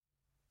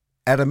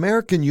At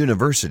American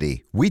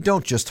University, we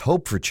don't just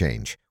hope for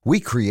change,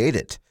 we create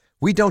it.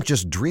 We don't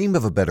just dream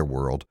of a better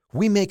world,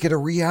 we make it a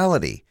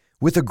reality.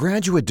 With a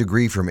graduate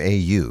degree from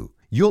AU,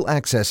 you'll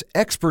access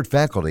expert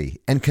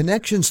faculty and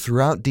connections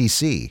throughout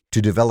DC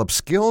to develop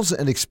skills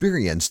and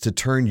experience to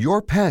turn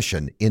your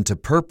passion into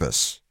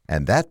purpose.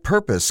 And that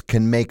purpose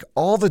can make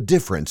all the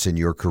difference in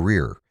your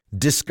career.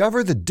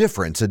 Discover the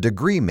difference a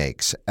degree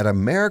makes at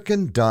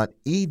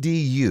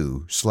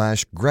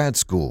american.edu/grad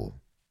school.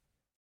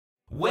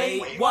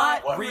 Wait,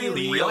 what?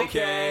 Really?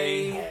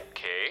 Okay.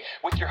 Okay,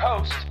 with your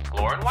host,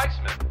 Lauren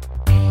Weissman.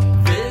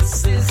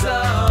 This is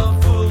a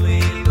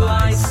fully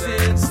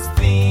licensed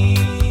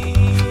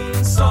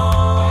theme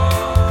song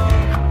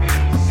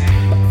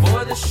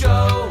for the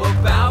show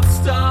about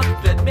stuff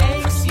that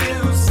makes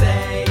you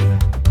say,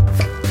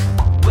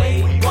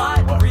 wait,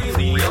 what?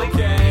 Really?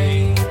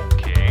 Okay.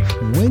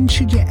 When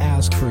should you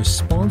ask for a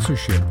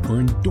sponsorship or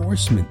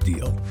endorsement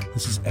deal?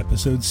 This is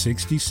episode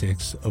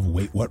 66 of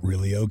Wait, What?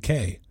 Really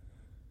Okay.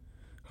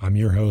 I'm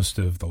your host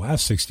of the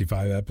last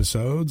 65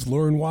 episodes,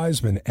 Lauren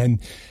Weissman, and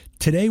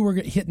today we're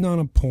hitting on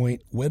a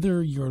point,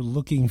 whether you're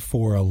looking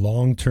for a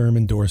long-term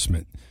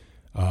endorsement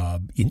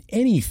in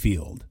any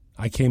field.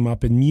 I came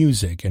up in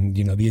music, and,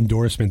 the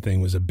endorsement thing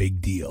was a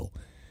big deal.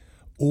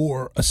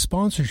 Or a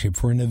sponsorship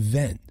for an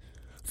event,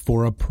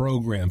 for a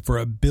program, for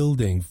a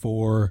building,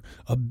 for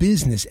a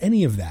business,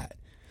 any of that.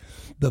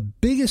 The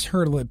biggest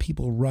hurdle that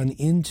people run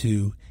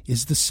into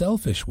is the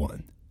selfish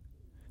one.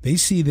 They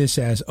see this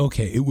as,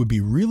 okay, it would be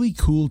really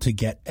cool to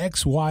get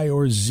X, Y,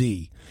 or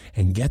Z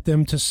and get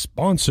them to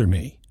sponsor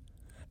me.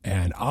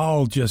 And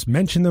I'll just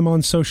mention them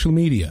on social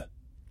media.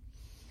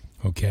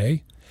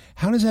 Okay?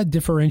 How does that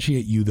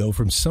differentiate you, though,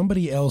 from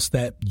somebody else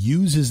that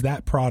uses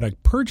that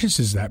product,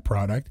 purchases that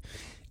product,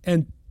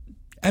 and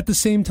at the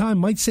same time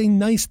might say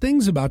nice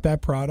things about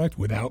that product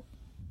without,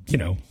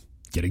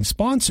 getting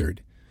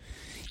sponsored?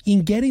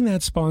 In getting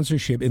that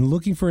sponsorship and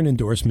looking for an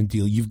endorsement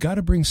deal, you've got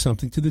to bring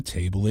something to the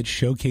table that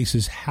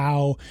showcases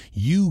how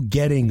you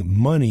getting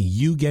money,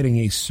 you getting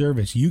a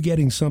service, you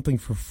getting something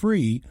for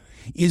free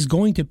is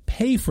going to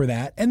pay for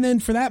that, and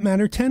then for that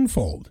matter,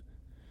 tenfold.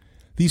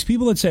 These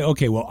people that say,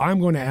 okay, well, I'm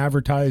going to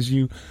advertise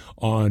you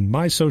on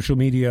my social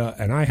media,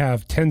 and I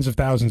have tens of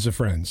thousands of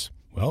friends.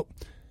 Well,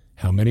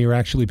 how many are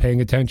actually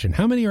paying attention?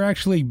 How many are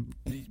actually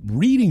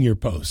reading your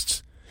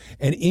posts?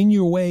 And in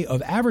your way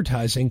of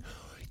advertising,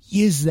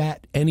 is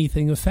that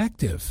anything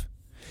effective?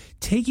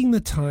 Taking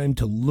the time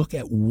to look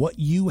at what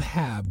you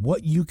have,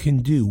 what you can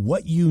do,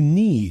 what you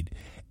need,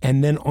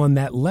 and then on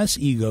that less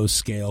ego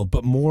scale,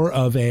 but more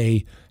of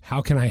a,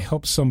 how can I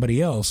help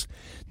somebody else?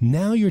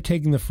 Now you're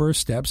taking the first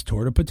steps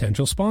toward a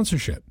potential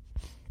sponsorship.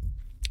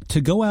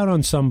 To go out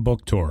on some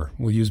book tour,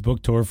 we'll use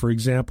book tour for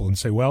example, and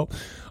say, well,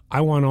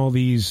 I want all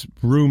these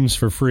rooms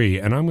for free,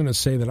 and I'm going to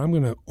say that I'm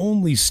going to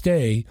only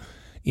stay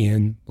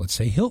in, let's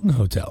say, Hilton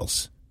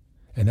hotels.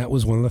 And that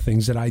was one of the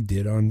things that I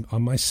did on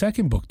my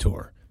second book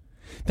tour.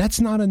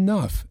 That's not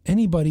enough.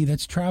 Anybody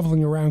that's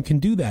traveling around can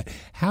do that.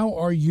 How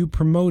are you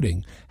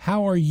promoting?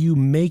 How are you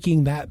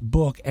making that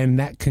book and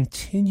that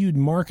continued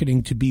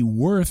marketing to be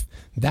worth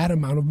that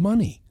amount of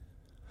money?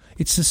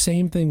 It's the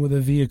same thing with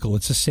a vehicle.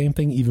 It's the same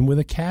thing even with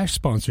a cash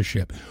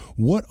sponsorship.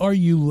 What are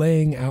you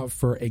laying out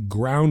for a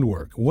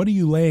groundwork? What are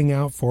you laying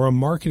out for a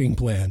marketing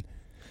plan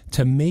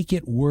to make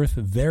it worth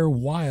their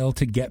while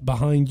to get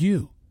behind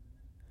you?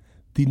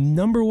 The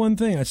number one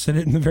thing, I said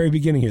it in the very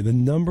beginning here, the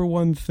number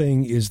one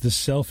thing is the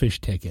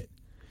selfish ticket.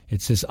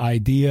 It's this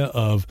idea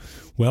of,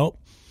 well,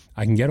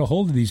 I can get a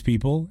hold of these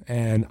people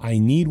and I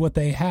need what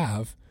they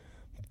have,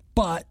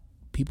 but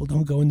people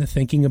don't go into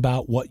thinking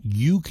about what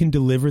you can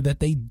deliver that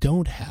they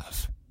don't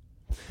have.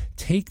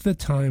 Take the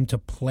time to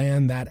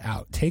plan that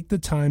out. Take the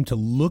time to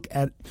look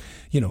at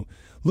a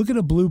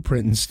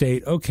blueprint and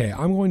state, okay,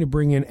 I'm going to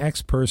bring in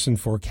X person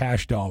for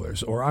cash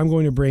dollars, or I'm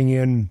going to bring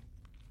in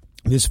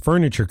this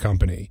furniture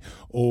company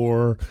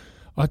or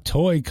a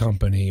toy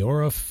company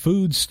or a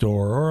food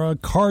store or a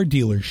car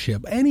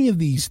dealership, any of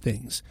these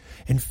things,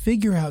 and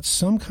figure out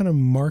some kind of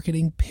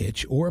marketing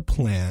pitch or a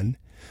plan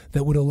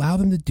that would allow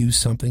them to do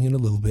something in a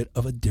little bit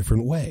of a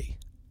different way.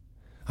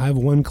 I have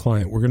one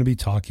client we're going to be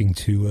talking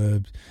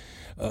to.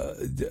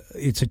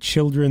 It's a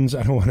children's,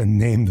 I don't want to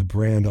name the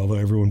brand, although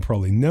everyone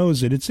probably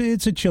knows it.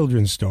 It's a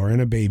children's store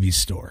and a baby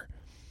store.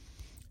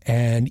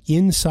 And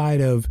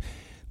inside of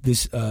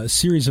this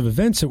series of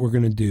events that we're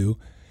going to do,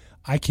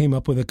 I came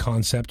up with a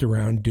concept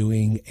around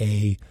doing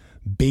a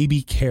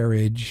baby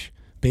carriage,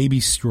 baby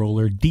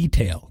stroller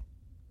detail.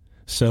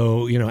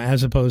 So,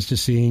 as opposed to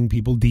seeing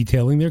people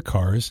detailing their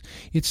cars,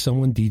 it's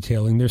someone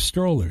detailing their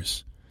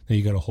strollers. Now,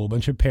 you got a whole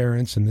bunch of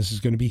parents, and this is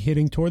going to be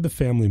hitting toward the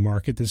family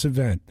market, this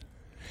event.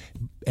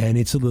 And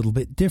it's a little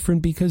bit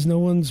different because no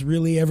one's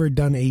really ever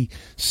done a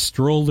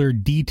stroller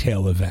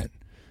detail event.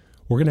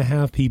 We're going to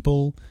have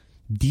people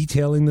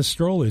detailing the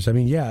strollers. I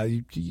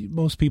mean,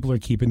 most people are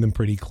keeping them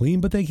pretty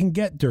clean, but they can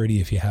get dirty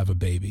if you have a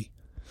baby.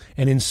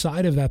 And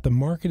inside of that, the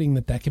marketing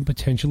that can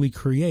potentially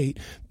create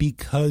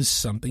because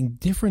something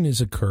different is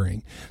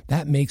occurring,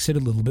 that makes it a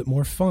little bit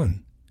more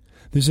fun.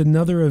 There's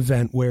another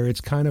event where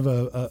it's kind of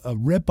a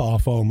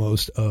rip-off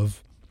almost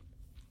of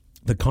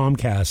the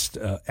Comcast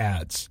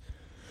ads,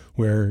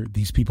 where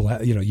these people,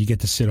 you get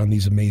to sit on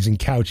these amazing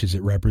couches.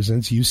 It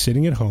represents you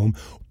sitting at home,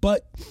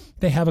 but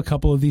they have a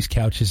couple of these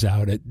couches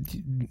out at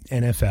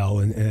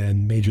NFL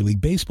and Major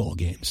League Baseball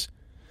games.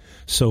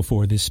 So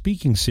for this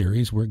speaking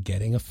series, we're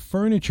getting a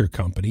furniture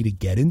company to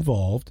get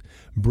involved,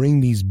 bring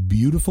these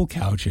beautiful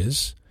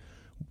couches.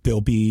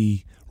 They'll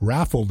be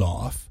raffled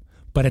off.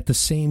 But at the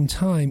same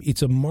time,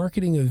 it's a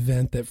marketing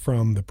event that,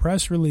 from the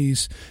press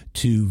release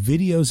to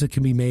videos that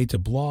can be made to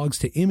blogs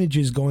to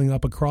images going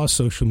up across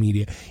social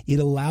media, it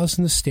allows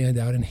them to stand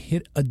out and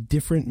hit a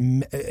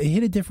different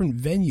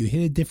venue,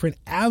 hit a different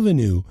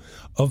avenue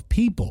of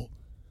people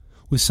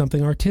with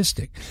something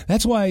artistic.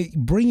 That's why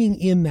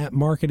bringing in that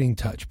marketing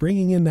touch,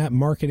 bringing in that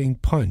marketing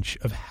punch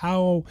of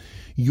how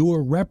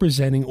you're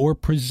representing or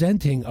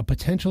presenting a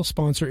potential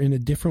sponsor in a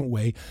different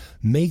way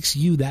makes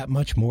you that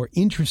much more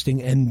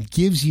interesting and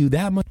gives you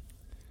that much.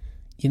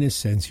 In a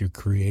sense, you're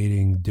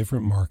creating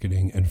different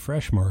marketing and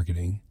fresh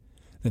marketing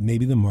that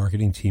maybe the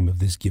marketing team of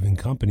this given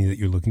company that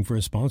you're looking for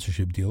a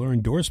sponsorship deal or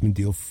endorsement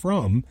deal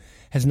from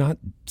has not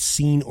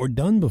seen or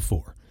done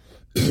before.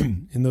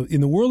 In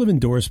the world of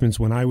endorsements,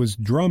 when I was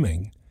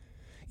drumming,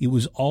 it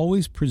was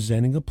always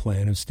presenting a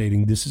plan of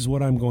stating, this is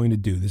what I'm going to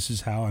do. This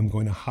is how I'm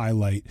going to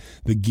highlight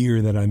the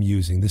gear that I'm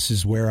using. This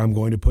is where I'm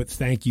going to put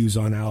thank yous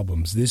on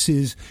albums. This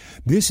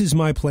is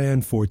my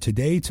plan for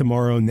today,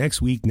 tomorrow,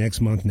 next week,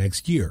 next month,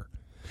 next year.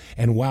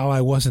 And while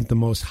I wasn't the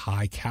most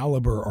high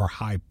caliber or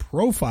high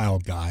profile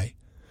guy,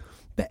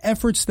 the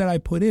efforts that I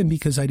put in,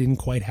 because I didn't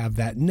quite have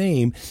that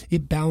name,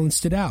 it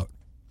balanced it out.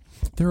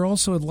 There are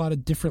also a lot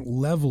of different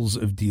levels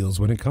of deals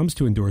when it comes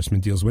to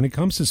endorsement deals, when it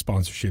comes to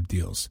sponsorship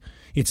deals.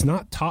 It's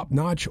not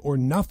top-notch or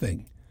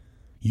nothing.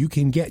 You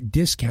can get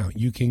discount.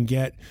 You can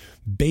get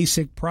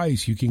basic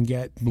price. You can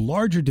get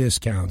larger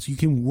discounts. You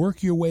can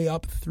work your way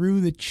up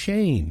through the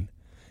chain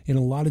in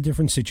a lot of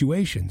different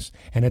situations.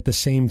 And at the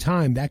same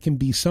time, that can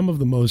be some of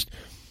the most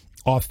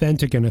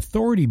authentic and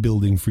authority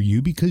building for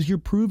you because you're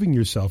proving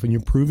yourself and you're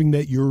proving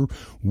that you're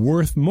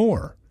worth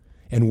more.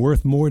 And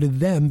worth more to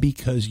them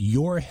because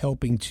you're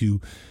helping to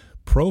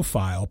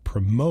profile,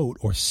 promote,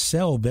 or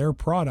sell their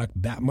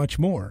product that much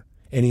more.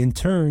 And in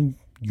turn,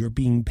 you're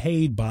being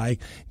paid by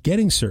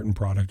getting certain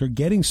product or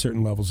getting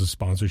certain levels of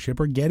sponsorship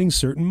or getting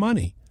certain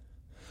money.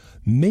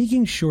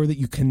 Making sure that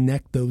you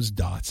connect those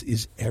dots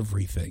is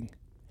everything.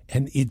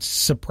 And it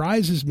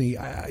surprises me.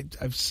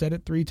 I've said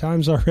it 3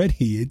 times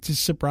already. It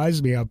just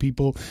surprises me how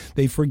people,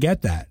 they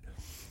forget that.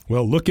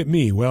 Well, look at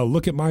me. Well,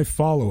 look at my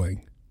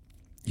following.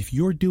 If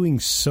you're doing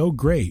so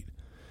great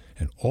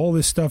and all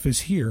this stuff is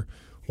here,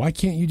 why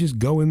can't you just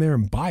go in there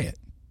and buy it?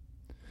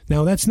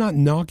 Now, that's not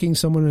knocking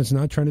someone. It's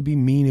not trying to be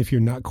mean if you're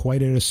not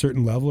quite at a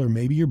certain level or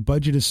maybe your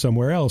budget is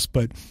somewhere else.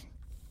 But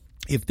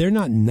if they're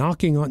not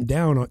knocking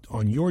down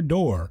on your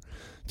door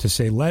to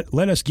say, let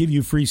us give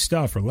you free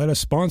stuff or let us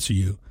sponsor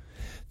you,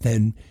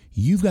 then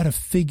you've got to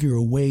figure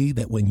a way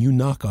that when you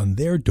knock on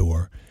their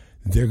door,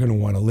 they're going to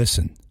want to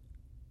listen.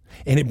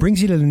 And it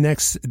brings you to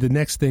the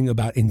next thing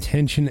about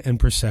intention and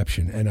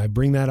perception. And I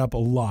bring that up a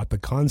lot, the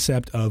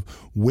concept of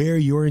where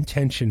your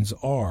intentions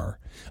are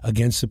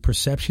against the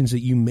perceptions that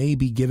you may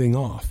be giving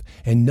off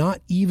and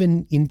not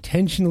even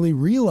intentionally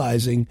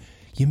realizing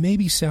you may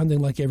be sounding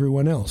like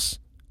everyone else.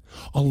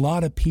 A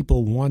lot of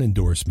people want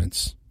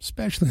endorsements,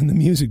 especially in the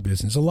music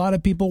business. A lot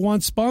of people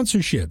want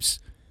sponsorships.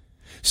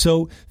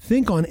 So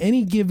think on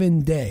any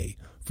given day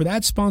for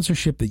that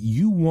sponsorship that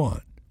you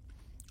want.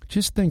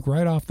 Just think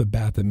right off the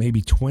bat that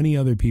maybe 20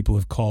 other people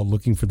have called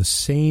looking for the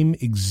same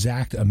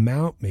exact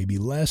amount, maybe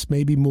less,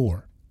 maybe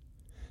more.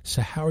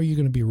 So how are you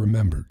going to be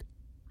remembered?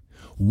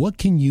 What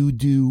can you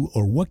do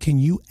or what can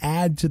you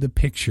add to the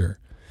picture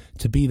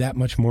to be that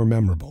much more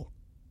memorable?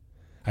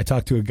 I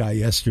talked to a guy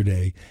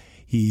yesterday.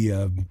 He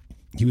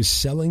was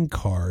selling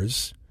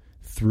cars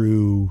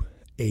through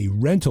a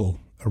rental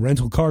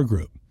car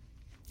group.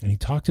 And he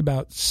talked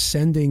about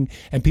sending,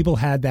 and people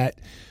had that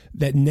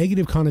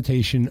negative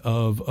connotation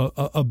of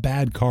a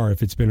bad car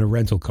if it's been a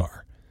rental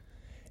car.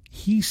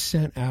 He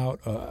sent out,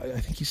 I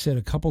think he said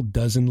a couple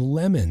dozen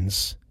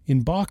lemons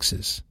in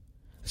boxes.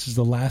 This is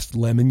the last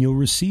lemon you'll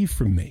receive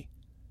from me.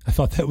 I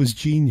thought that was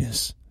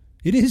genius.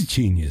 It is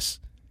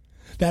genius.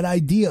 That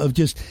idea of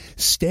just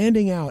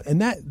standing out,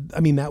 and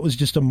that was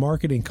just a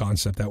marketing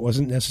concept. That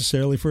wasn't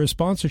necessarily for a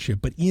sponsorship,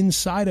 but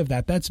inside of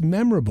that, that's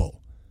memorable.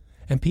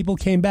 And people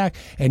came back,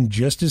 and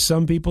just as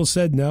some people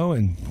said no,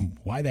 and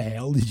why the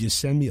hell did you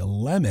send me a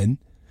lemon?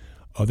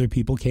 Other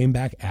people came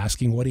back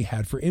asking what he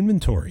had for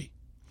inventory.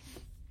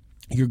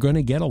 You're going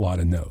to get a lot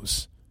of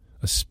no's,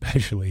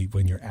 especially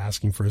when you're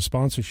asking for a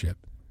sponsorship.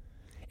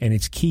 And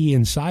it's key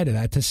inside of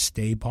that to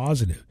stay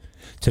positive,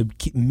 to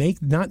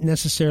not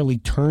necessarily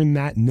turn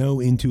that no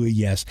into a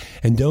yes,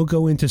 and don't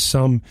go into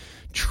some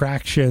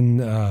traction,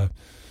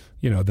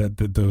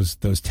 those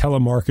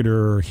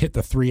telemarketer hit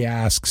the 3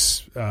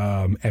 asks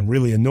and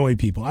really annoy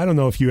people. I don't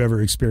know if you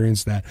ever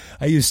experienced that.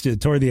 I used to,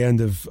 toward the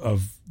end of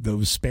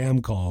those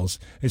spam calls,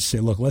 I say,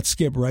 look, let's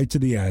skip right to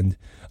the end.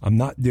 I'm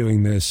not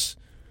doing this.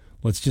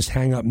 Let's just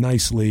hang up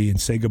nicely and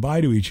say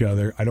goodbye to each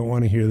other. I don't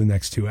want to hear the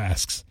next two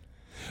asks.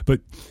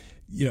 But,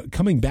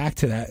 coming back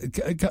to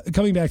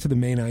the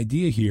main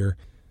idea here,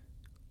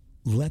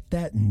 let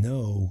that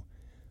no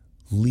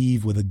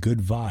leave with a good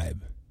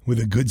vibe, with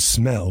a good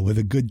smell, with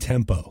a good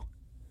tempo.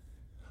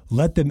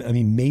 Let them,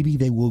 maybe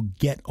they will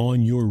get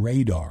on your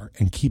radar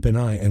and keep an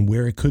eye. And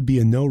where it could be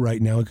a no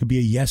right now, it could be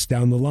a yes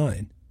down the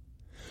line.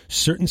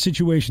 Certain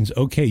situations,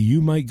 okay,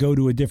 you might go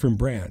to a different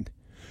brand.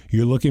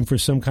 You're looking for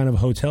some kind of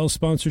hotel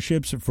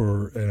sponsorships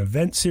for an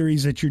event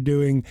series that you're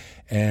doing,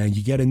 and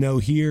you get a no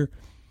here,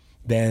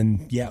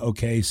 then, yeah,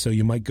 okay, so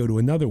you might go to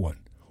another one.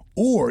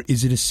 Or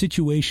is it a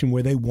situation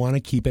where they want to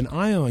keep an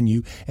eye on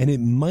you, and it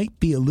might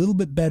be a little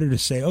bit better to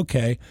say,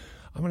 okay,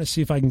 I'm going to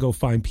see if I can go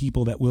find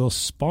people that will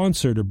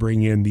sponsor to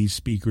bring in these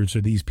speakers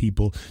or these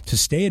people to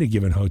stay at a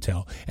given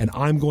hotel, and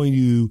I'm going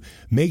to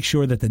make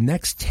sure that the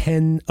next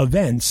 10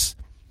 events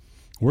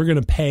we're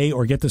going to pay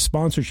or get the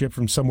sponsorship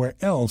from somewhere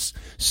else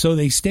so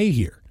they stay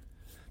here.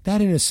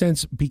 That, in a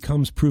sense,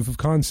 becomes proof of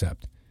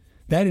concept.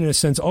 That, in a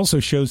sense,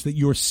 also shows that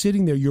you're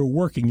sitting there, you're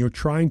working, you're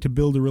trying to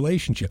build a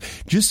relationship.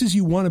 Just as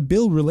you want to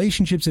build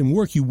relationships in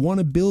work, you want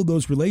to build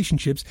those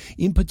relationships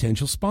in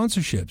potential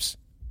sponsorships.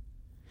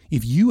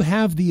 If you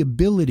have the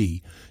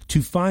ability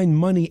to find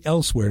money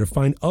elsewhere, to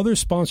find other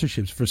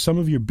sponsorships for some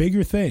of your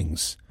bigger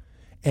things,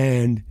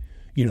 and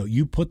you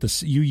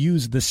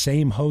use the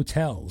same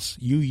hotels,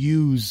 you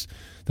use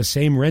the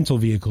same rental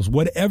vehicles,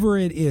 whatever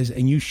it is,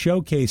 and you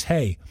showcase,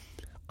 hey,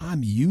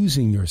 I'm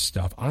using your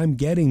stuff, I'm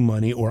getting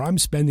money, or I'm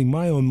spending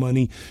my own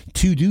money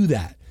to do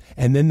that.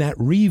 And then that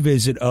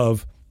revisit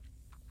of,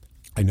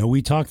 I know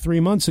we talked 3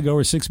 months ago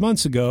or 6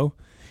 months ago,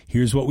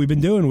 here's what we've been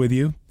doing with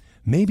you.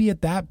 Maybe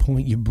at that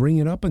point you bring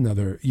it up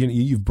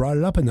you've brought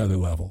it up another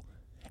level.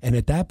 And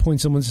at that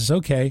point someone says,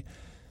 okay,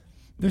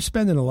 they're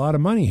spending a lot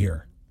of money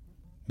here.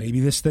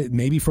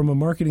 Maybe from a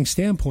marketing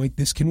standpoint,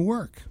 this can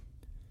work.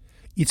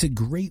 It's a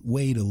great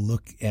way to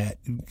look at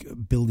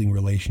building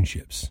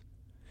relationships.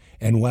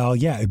 And while,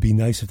 yeah, it'd be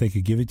nice if they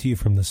could give it to you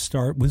from the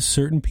start with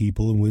certain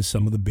people and with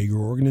some of the bigger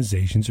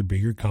organizations or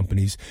bigger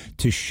companies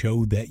to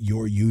show that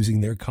you're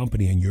using their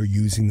company and you're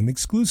using them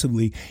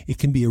exclusively, it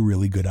can be a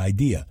really good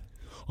idea.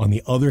 On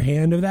the other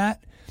hand of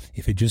that,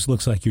 if it just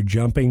looks like you're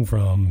jumping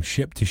from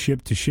ship to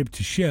ship to ship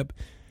to ship,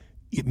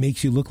 it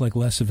makes you look like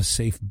less of a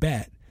safe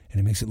bet. And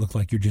it makes it look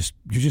like you're just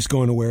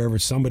going to wherever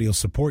somebody will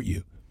support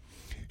you.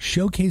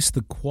 Showcase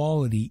the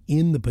quality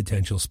in the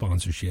potential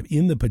sponsorship,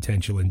 in the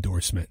potential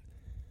endorsement.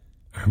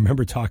 I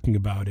remember talking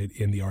about it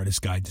in The Artist's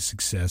Guide to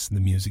Success in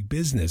the Music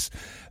Business,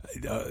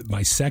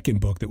 my second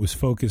book that was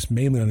focused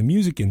mainly on the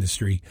music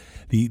industry.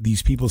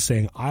 These people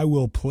saying, I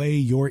will play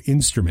your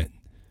instrument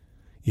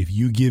if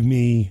you give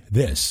me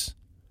this.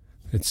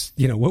 It's,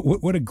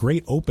 what a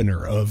great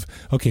opener of,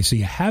 okay, so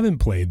you haven't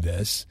played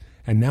this,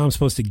 and now I'm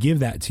supposed to give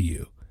that to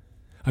you.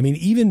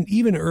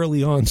 Even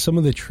early on, some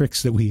of the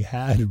tricks that we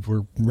had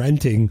were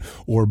renting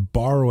or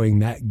borrowing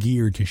that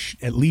gear to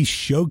at least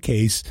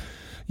showcase,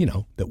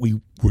 that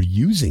we were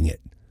using it,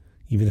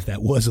 even if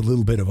that was a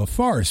little bit of a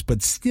farce.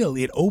 But still,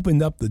 it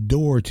opened up the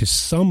door to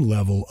some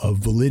level of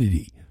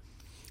validity.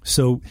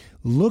 So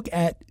look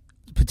at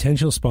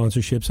potential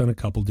sponsorships on a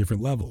couple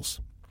different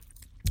levels.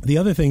 The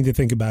other thing to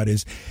think about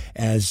is,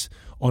 as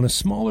on a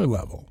smaller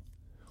level,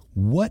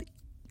 what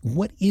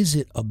is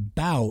it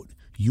about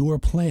your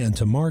plan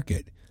to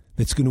market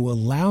that's going to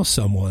allow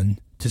someone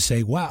to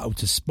say, wow,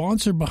 to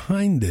sponsor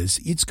behind this,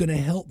 it's going to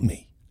help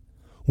me.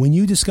 When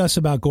you discuss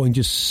about going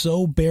just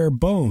so bare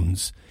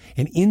bones,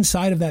 and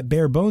inside of that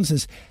bare bones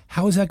is,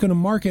 how is that going to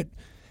market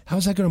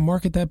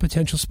that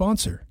potential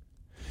sponsor?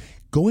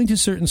 Going to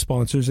certain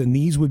sponsors, and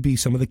these would be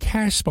some of the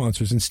cash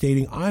sponsors, and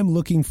stating, I'm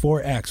looking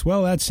for X.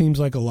 Well, that seems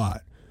like a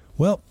lot.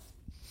 Well,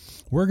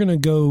 we're going to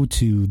go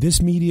to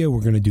this media.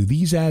 We're going to do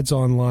these ads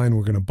online.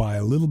 We're going to buy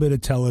a little bit of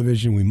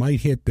television. We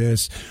might hit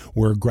this.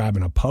 We're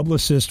grabbing a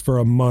publicist for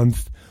a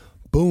month.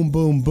 Boom,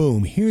 boom,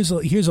 boom. Here's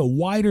a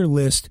wider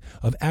list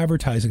of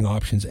advertising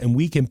options, and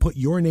we can put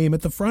your name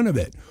at the front of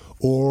it,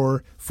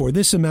 or for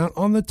this amount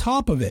on the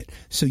top of it.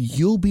 So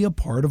you'll be a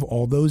part of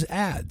all those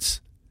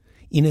ads.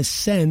 In a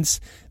sense,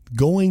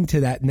 going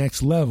to that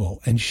next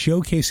level and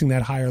showcasing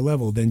that higher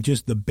level than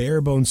just the bare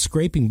bones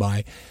scraping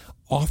by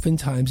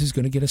oftentimes is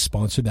going to get a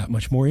sponsor that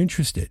much more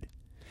interested.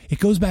 It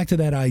goes back to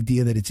that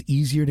idea that it's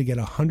easier to get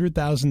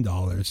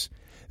 $100,000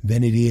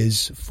 than it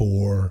is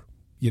for,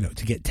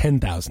 to get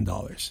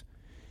 $10,000.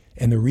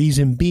 And the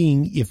reason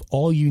being, if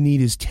all you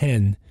need is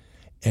 10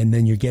 and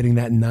then you're getting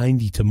that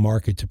 90 to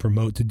market, to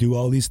promote, to do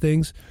all these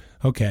things,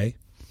 okay,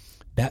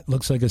 that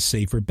looks like a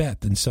safer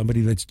bet than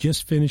somebody that's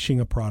just finishing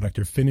a product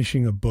or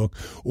finishing a book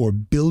or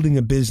building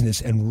a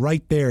business, and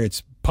right there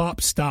it's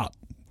pop, stop.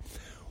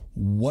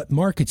 What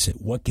markets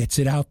it? What gets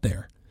it out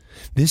there?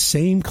 This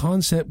same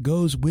concept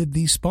goes with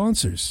these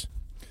sponsors.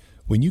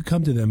 When you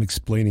come to them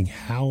explaining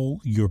how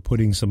you're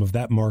putting some of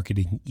that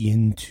marketing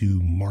into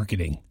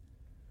marketing,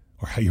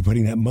 or how you're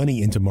putting that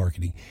money into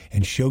marketing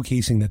and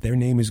showcasing that their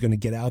name is going to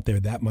get out there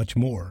that much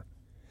more,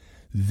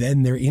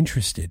 then they're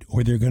interested,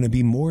 or they're going to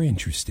be more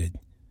interested.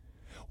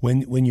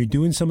 When you're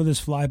doing some of this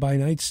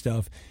fly-by-night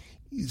stuff,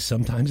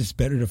 sometimes it's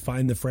better to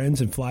find the friends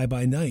and fly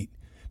by night,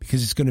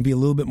 because it's going to be a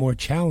little bit more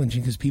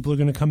challenging, because people are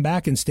going to come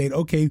back and state,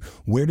 okay,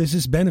 where does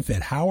this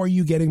benefit? How are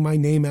you getting my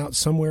name out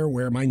somewhere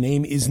where my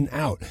name isn't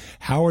out?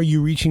 How are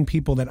you reaching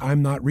people that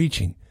I'm not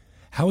reaching?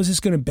 How is this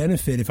going to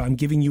benefit if I'm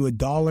giving you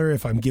 $1,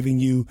 if I'm giving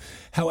you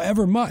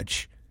however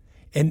much?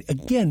 And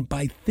again,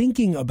 by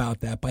thinking about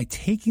that, by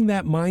taking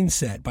that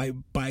mindset,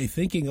 by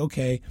thinking,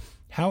 okay,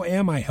 how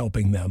am I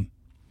helping them?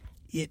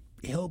 It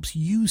helps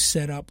you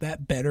set up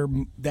that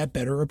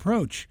better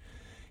approach.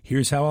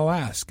 Here's how I'll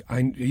ask.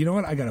 You know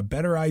what? I got a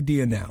better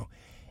idea now.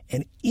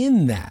 And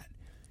in that,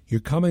 you're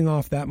coming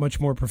off that much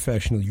more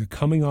professional. You're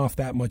coming off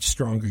that much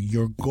stronger.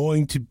 You're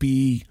going to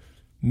be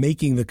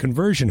making the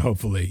conversion,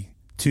 hopefully,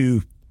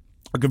 to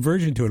a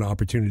conversion to an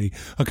opportunity,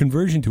 a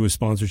conversion to a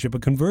sponsorship, a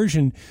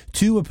conversion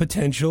to a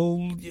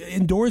potential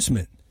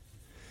endorsement.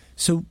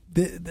 So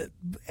the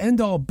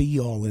end-all,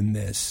 be-all in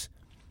this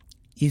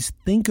is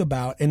think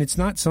about, and it's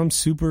not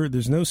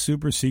there's no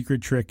super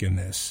secret trick in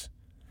this.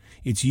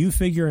 It's you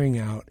figuring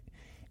out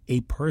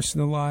a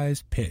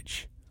personalized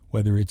pitch,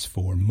 whether it's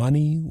for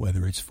money,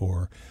 whether it's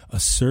for a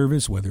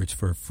service, whether it's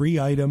for a free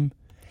item,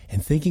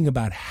 and thinking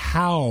about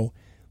how,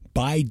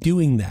 by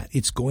doing that,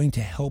 it's going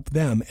to help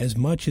them as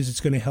much as it's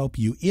going to help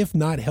you, if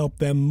not help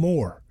them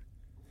more.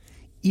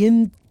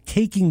 In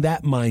taking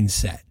that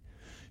mindset,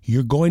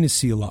 you're going to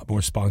see a lot more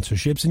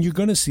sponsorships, and you're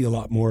going to see a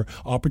lot more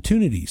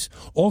opportunities.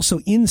 Also,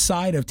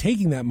 inside of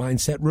taking that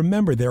mindset,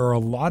 remember, there are a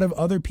lot of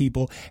other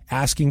people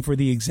asking for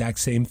the exact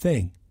same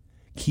thing.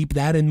 Keep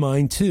that in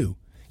mind, too.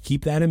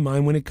 Keep that in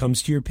mind when it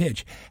comes to your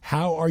pitch.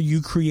 How are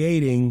you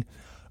creating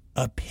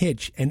a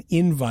pitch, an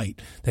invite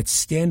that's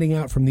standing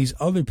out from these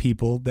other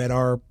people that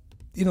are,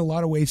 in a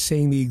lot of ways,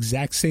 saying the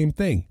exact same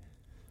thing?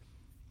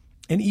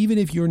 And even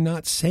if you're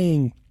not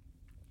saying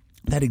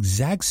that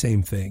exact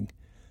same thing,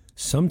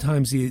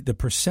 sometimes the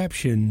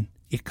perception,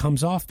 it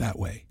comes off that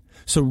way.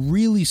 So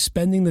really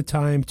spending the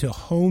time to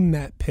hone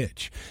that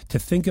pitch, to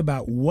think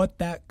about what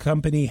that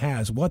company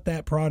has, what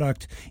that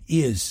product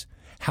is,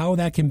 how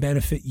that can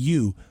benefit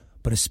you,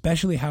 but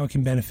especially how it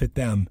can benefit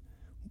them,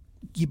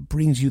 it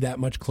brings you that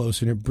much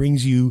closer, and it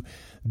brings you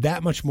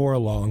that much more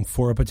along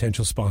for a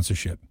potential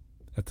sponsorship.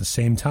 At the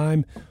same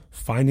time,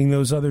 finding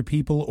those other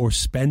people or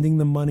spending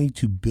the money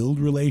to build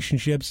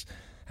relationships,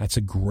 that's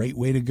a great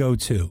way to go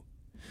too.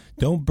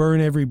 Don't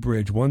burn every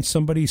bridge. Once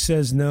somebody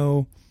says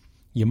no,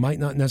 you might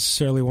not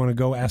necessarily want to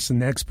go ask the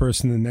next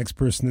person, the next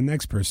person, the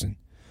next person.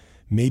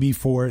 Maybe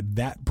for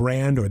that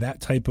brand or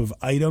that type of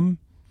item,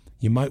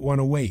 you might want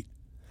to wait.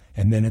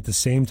 And then at the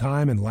same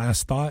time, and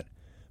last thought,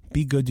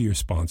 be good to your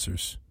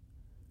sponsors.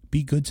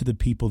 Be good to the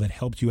people that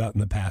helped you out in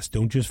the past.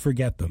 Don't just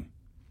forget them.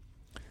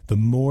 The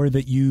more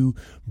that you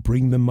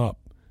bring them up,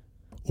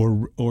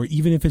 or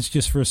even if it's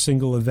just for a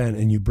single event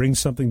and you bring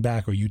something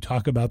back, or you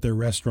talk about their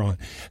restaurant,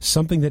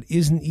 something that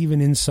isn't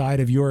even inside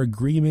of your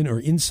agreement or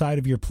inside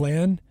of your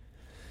plan,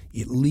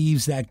 it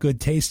leaves that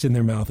good taste in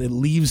their mouth. It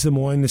leaves them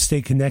wanting to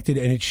stay connected,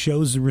 and it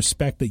shows the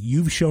respect that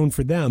you've shown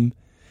for them.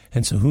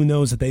 And so who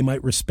knows that they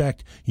might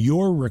respect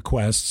your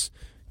requests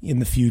in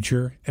the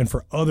future and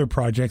for other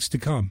projects to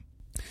come.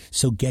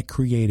 So get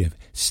creative,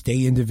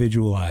 stay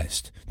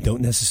individualized.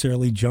 Don't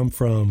necessarily jump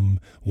from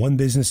one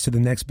business to the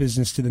next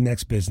business to the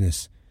next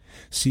business.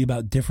 See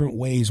about different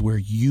ways where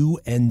you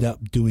end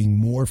up doing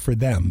more for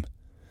them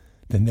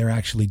than they're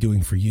actually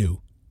doing for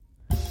you.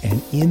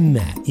 And in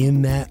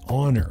that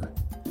honor,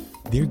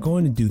 they're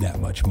going to do that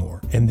much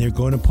more. And they're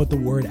going to put the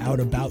word out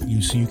about you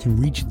so you can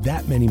reach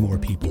that many more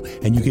people,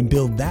 and you can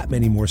build that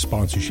many more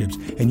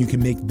sponsorships, and you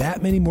can make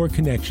that many more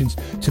connections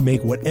to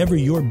make whatever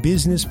your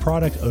business,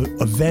 product,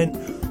 event,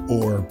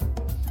 or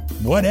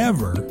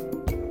whatever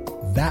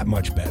that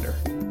much better.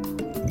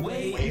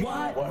 Wait,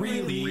 what?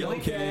 Really?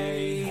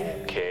 Okay.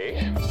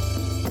 Okay.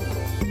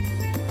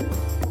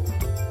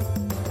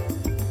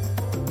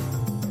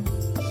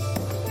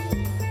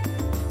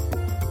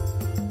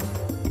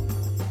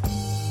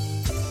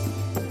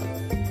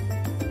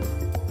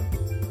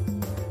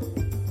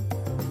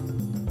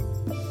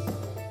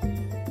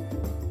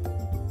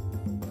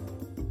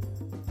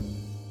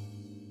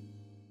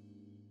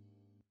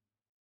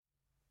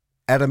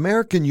 At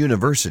American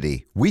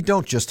University, we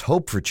don't just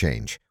hope for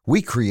change,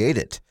 we create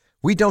it.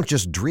 We don't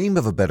just dream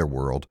of a better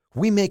world,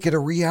 we make it a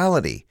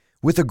reality.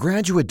 With a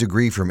graduate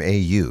degree from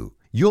AU,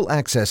 you'll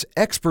access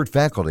expert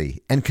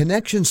faculty and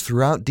connections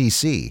throughout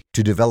DC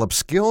to develop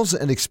skills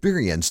and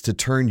experience to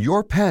turn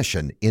your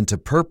passion into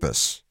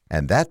purpose.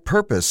 And that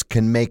purpose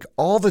can make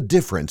all the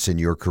difference in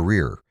your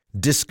career.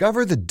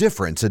 Discover the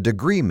difference a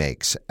degree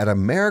makes at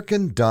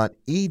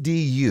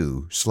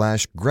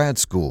american.edu/grad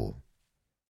school.